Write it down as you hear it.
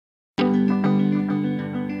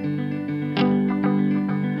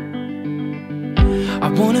I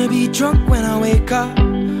wanna be drunk when I wake up,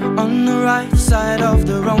 on the right side of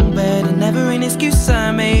the wrong bed, and never an excuse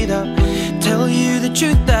I made up. Tell you the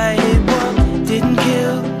truth, that it what didn't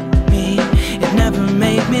kill me, it never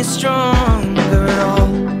made me stronger at all.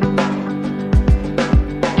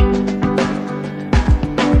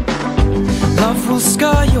 Love will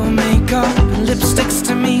scar your makeup and lipsticks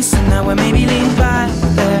to me, so now I maybe lean back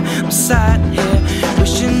there. I'm sat here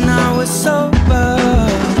wishing I was sober.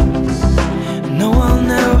 No, I'll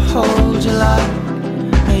never hold you like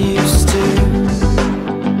I used to.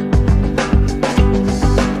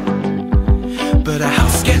 But a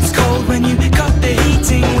house gets cold when you cut the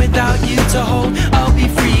heating. Without you to hold, I'll be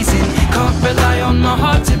freezing. Can't rely on my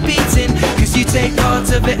heart to beating, cause you take part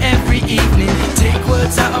of it every evening. Take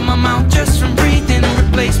words out of my mouth just from breathing, and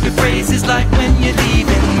replace with phrases like when you're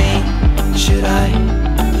leaving me. Should I,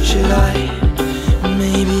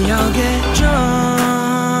 maybe I'll get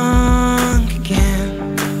drunk again.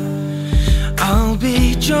 I'll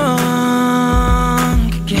be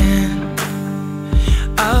drunk again.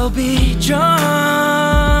 I'll be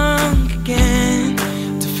drunk again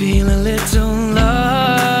to feel a little love.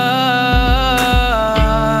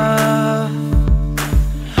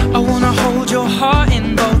 I wanna hold your heart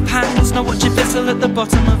in both hands, not watch it fizzle at the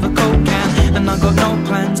bottom of a Coke can. And I got no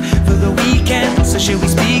plans for the weekend, so should we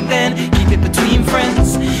speak then? Keep it between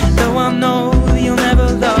friends, though I know you'll never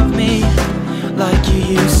love me like you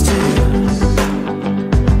used to.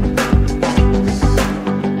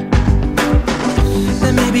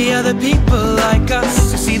 There may be other people like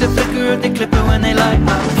us who see the flicker of the clipper when they light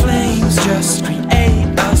up. Flames just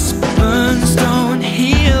create us, burns don't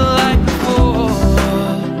heal like before.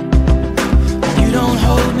 You don't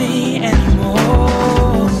hold me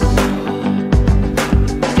anymore.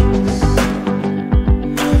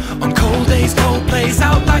 On cold days, cold plays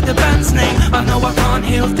out like the band's name. I know I can't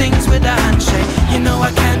heal things with a handshake. You know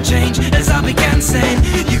I can't change as I began saying.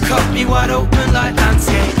 You cut me wide open like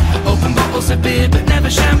landscape. Open bottles of beer but never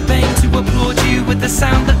champagne, to applaud you with the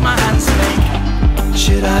sound that my hands make.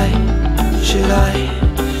 Should I,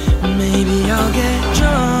 maybe I'll get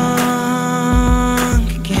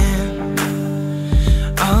drunk again.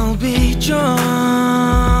 I'll be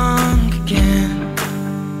drunk again.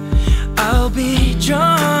 I'll be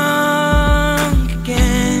drunk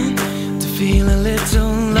again to feel a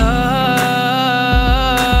little love.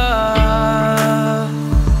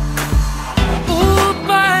 All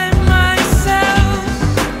by myself,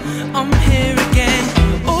 I'm here again.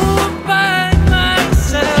 All by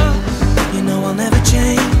myself, you know I'll never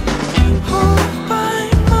change. All by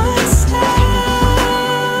myself,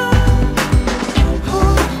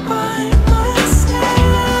 all by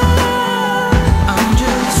myself. I'm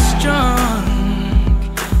just drunk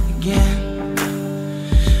again.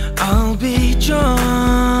 I'll be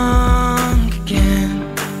drunk again.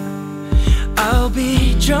 I'll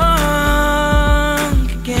be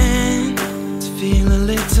drunk again to feel a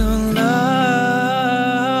little